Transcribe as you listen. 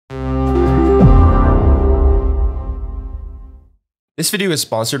This video is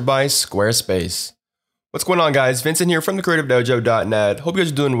sponsored by Squarespace. What's going on, guys? Vincent here from the CreativeDojo.net. Hope you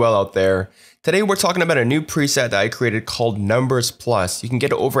guys are doing well out there. Today we're talking about a new preset that I created called Numbers Plus. You can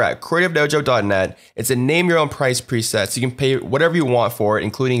get it over at CreativeDojo.net. It's a name your own price preset, so you can pay whatever you want for it,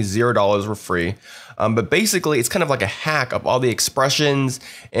 including $0 for free. But basically, it's kind of like a hack of all the expressions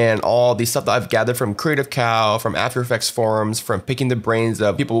and all the stuff that I've gathered from CreativeCow, from After Effects forums, from picking the brains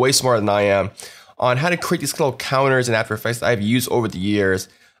of people way smarter than I am, on how to create these little counters in After Effects that I've used over the years.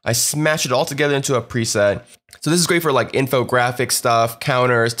 I smashed it all together into a preset. So this is great for like infographic stuff,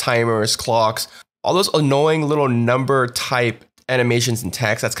 counters, timers, clocks, all those annoying little number type animations and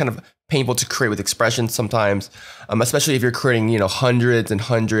text that's kind of painful to create with expressions sometimes, especially if you're creating, hundreds and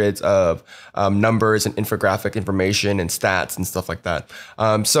hundreds of numbers and infographic information and stats and stuff like that.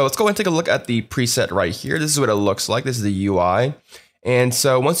 So let's go and take a look at the preset right here. This is what it looks like. This is the UI. And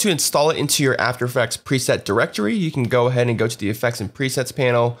so once you install it into your After Effects preset directory, you can go ahead and go to the Effects and Presets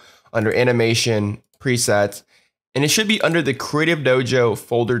panel under Animation, Presets, and it should be under the Creative Dojo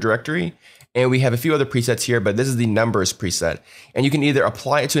folder directory. And we have a few other presets here, but this is the Numbers preset. And you can either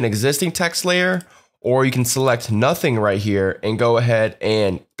apply it to an existing text layer, or you can select nothing right here and go ahead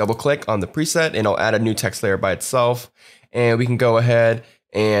and double click on the preset and it'll add a new text layer by itself. And we can go ahead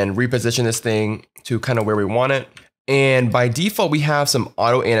and reposition this thing to kind of where we want it. And by default, we have some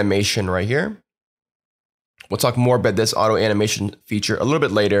auto animation right here. We'll talk more about this auto animation feature a little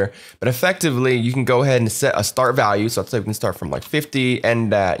bit later, but effectively you can go ahead and set a start value. So let's say we can start from like 50,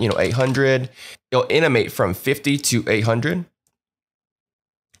 end at 800. It'll animate from 50 to 800,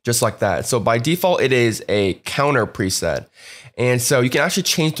 just like that. So by default, it is a counter preset. And so you can actually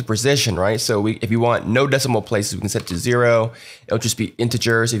change the position, right? So if you want no decimal places, we can set it to 0. It'll just be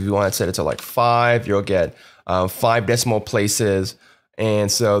integers. If you want to set it to like 5, you'll get 5 decimal places.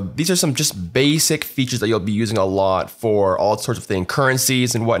 And so these are some just basic features that you'll be using a lot for all sorts of things,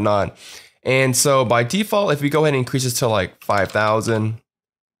 currencies and whatnot. And so by default, if we go ahead and increase this to like 5,000,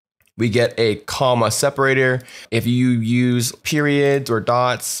 we get a comma separator. If you use periods or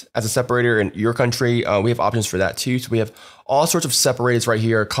dots as a separator in your country, we have options for that too. So we have all sorts of separators right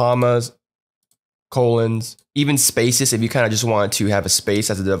here, commas, colons, even spaces if you kind of just want to have a space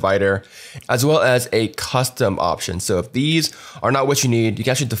as a divider, as well as a custom option. So if these are not what you need, you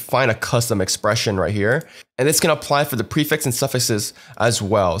can actually define a custom expression right here. And this can apply for the prefix and suffixes as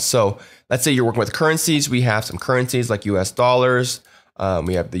well. So let's say you're working with currencies. We have some currencies like US dollars.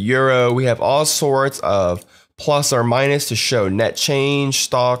 We have the euro. We have all sorts of plus or minus to show net change,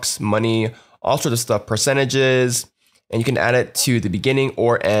 stocks, money, all sorts of stuff, percentages, and you can add it to the beginning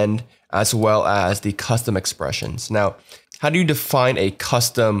or end, as well as the custom expressions. Now, how do you define a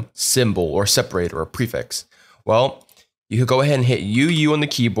custom symbol or separator or prefix? Well, you could go ahead and hit UU on the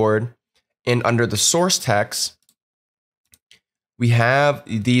keyboard, and under the source text, we have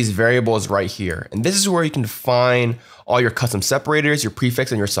these variables right here. And this is where you can define all your custom separators, your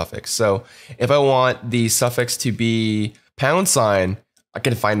prefix, and your suffix. So if I want the suffix to be $, I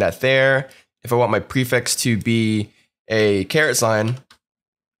can define that there. If I want my prefix to be a $,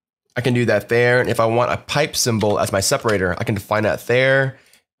 I can do that there. And if I want a pipe symbol as my separator, I can define that there.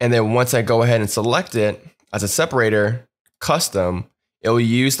 And then once I go ahead and select it as a separator, custom, it'll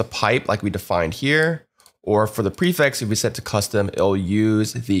use the pipe like we defined here. Or for the prefix, if we set to custom, it'll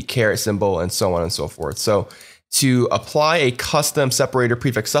use the caret symbol and so on and so forth. So to apply a custom separator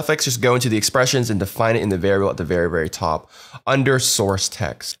prefix suffix, just go into the expressions and define it in the variable at the very, very top under source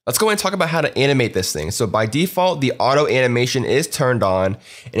text. Let's go and talk about how to animate this thing. So by default, the auto animation is turned on.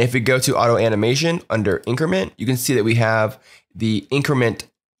 And if we go to auto animation under increment, you can see that we have the increment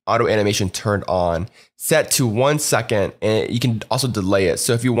auto animation turned on, set to 1 second, and you can also delay it.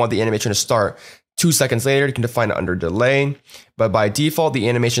 So if you want the animation to start 2 seconds later, you can define it under delay. But by default, the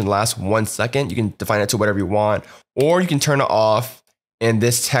animation lasts 1 second. You can define it to whatever you want, or you can turn it off and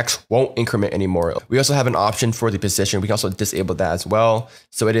this text won't increment anymore. We also have an option for the position. We can also disable that as well.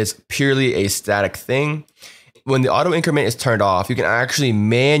 So it is purely a static thing. When the auto increment is turned off, you can actually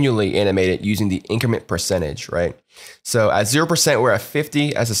manually animate it using the increment percentage, right? So at 0%, we're at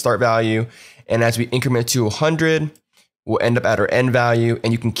 50 as a start value. And as we increment to 100, we'll end up at our end value,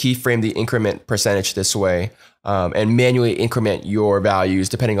 and you can keyframe the increment percentage this way and manually increment your values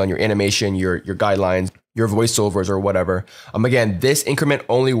depending on your animation, your guidelines, your voiceovers or whatever. Again, this increment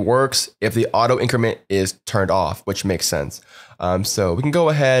only works if the auto increment is turned off, which makes sense. So we can go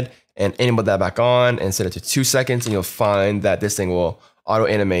ahead and enable that back on and set it to 2 seconds, and you'll find that this thing will auto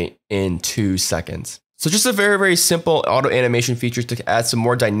animate in 2 seconds. So just a very, very simple auto animation feature to add some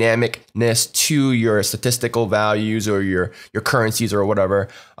more dynamicness to your statistical values or your currencies or whatever,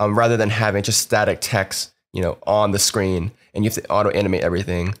 rather than having just static text on the screen, and you have to auto animate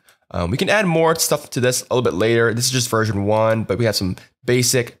everything. We can add more stuff to this a little bit later. This is just version 1, but we have some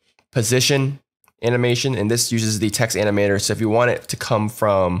basic position animation, and this uses the text animator. So if you want it to come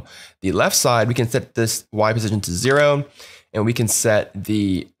from the left side, we can set this Y position to 0, and we can set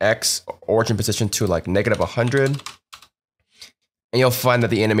the X origin position to like -100. And you'll find that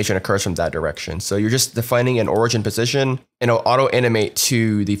the animation occurs from that direction. So you're just defining an origin position, and it'll auto animate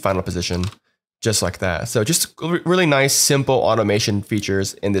to the final position, just like that. So just really nice, simple automation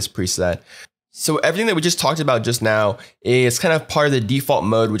features in this preset. So everything that we just talked about just now is kind of part of the default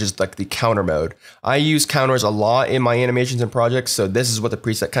mode, which is like the counter mode. I use counters a lot in my animations and projects, so this is what the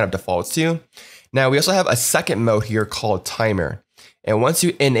preset kind of defaults to. Now we also have a second mode here called timer. And once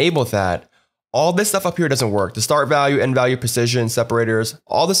you enable that, all this stuff up here doesn't work. The start value, end value, precision, separators,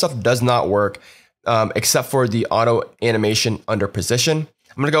 all this stuff does not work except for the auto animation under position.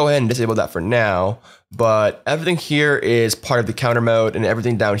 I'm gonna go ahead and disable that for now, but everything here is part of the counter mode, and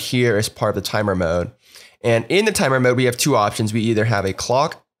everything down here is part of the timer mode. And in the timer mode, we have two options. We either have a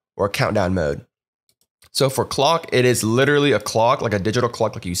clock or a countdown mode. So for clock, it is literally a clock, like a digital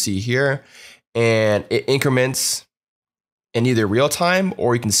clock like you see here, and it increments in either real time,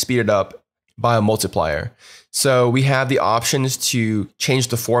 or you can speed it up by a multiplier. So we have the options to change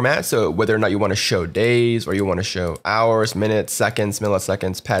the format. So whether or not you want to show days, or you want to show hours, minutes, seconds,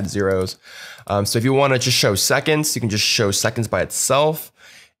 milliseconds, pad zeros. So if you want to just show seconds, you can just show seconds by itself.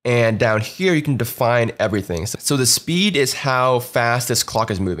 And down here, you can define everything. So the speed is how fast this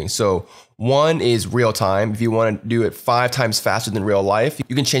clock is moving. So 1 is real time. If you want to do it 5 times faster than real life,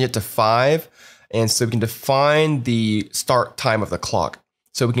 you can change it to 5. And so we can define the start time of the clock.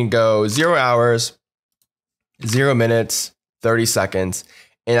 So we can go 0 hours, 0 minutes, 30 seconds.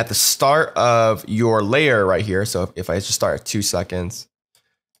 And at the start of your layer right here, so if I just start at 2 seconds,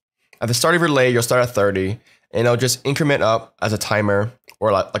 at the start of your layer, you'll start at 30, and it'll just increment up as a timer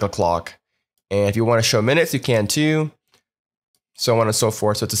or like a clock. And if you want to show minutes, you can too, so on and so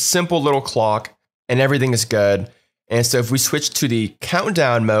forth. So it's a simple little clock, and everything is good. And so if we switch to the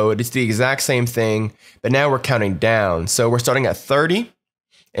countdown mode, it's the exact same thing, but now we're counting down. So we're starting at 30.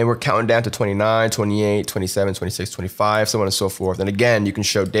 And we're counting down to 29, 28, 27, 26, 25, so on and so forth. And again, you can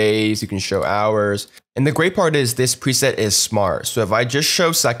show days, you can show hours. And the great part is this preset is smart. So if I just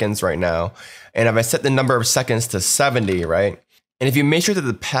show seconds right now, and if I set the number of seconds to 70, right? And if you make sure that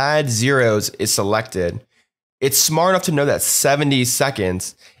the pad zeros is selected, it's smart enough to know that 70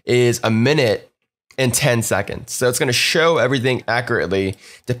 seconds is a minute and 10 seconds. So it's gonna show everything accurately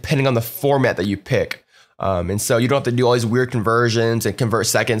depending on the format that you pick. And so you don't have to do all these weird conversions and convert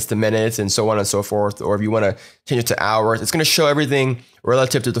seconds to minutes and so on and so forth. Or if you want to change it to hours, it's going to show everything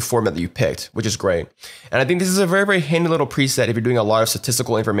relative to the format that you picked, which is great. And I think this is a very, very handy little preset if you're doing a lot of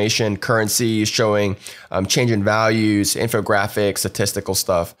statistical information, currency, showing change in values, infographics, statistical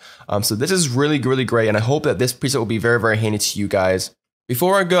stuff. So this is really, really great. And I hope that this preset will be very, very handy to you guys.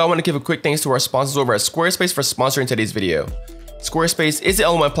 Before I go, I want to give a quick thanks to our sponsors over at Squarespace for sponsoring today's video. Squarespace is the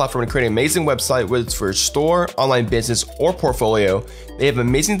all-in-one platform to create an amazing website, whether it's for your store, online business, or portfolio. They have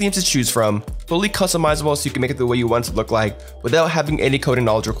amazing themes to choose from, fully customizable so you can make it the way you want it to look like without having any coding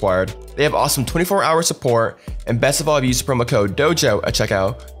knowledge required. They have awesome 24-hour support, and best of all, if you use the promo code DOJO at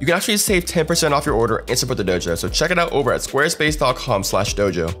checkout, you can actually save 10% off your order and support the dojo. So check it out over at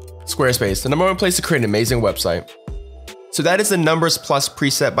squarespace.com/dojo. Squarespace, the #1 place to create an amazing website. So that is the Numbers Plus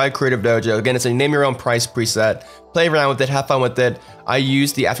preset by Creative Dojo. Again, it's a name your own price preset. Play around with it, have fun with it. I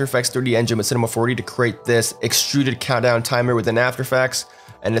used the After Effects 3D engine with Cinema 4D to create this extruded countdown timer within After Effects.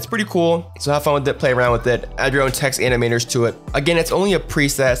 And it's pretty cool. So have fun with it, play around with it, add your own text animators to it. Again, it's only a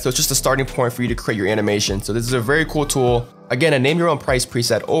preset, so it's just a starting point for you to create your animation. So this is a very cool tool. Again, a name your own price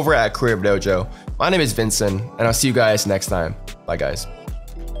preset over at Creative Dojo. My name is Vincent, and I'll see you guys next time. Bye guys.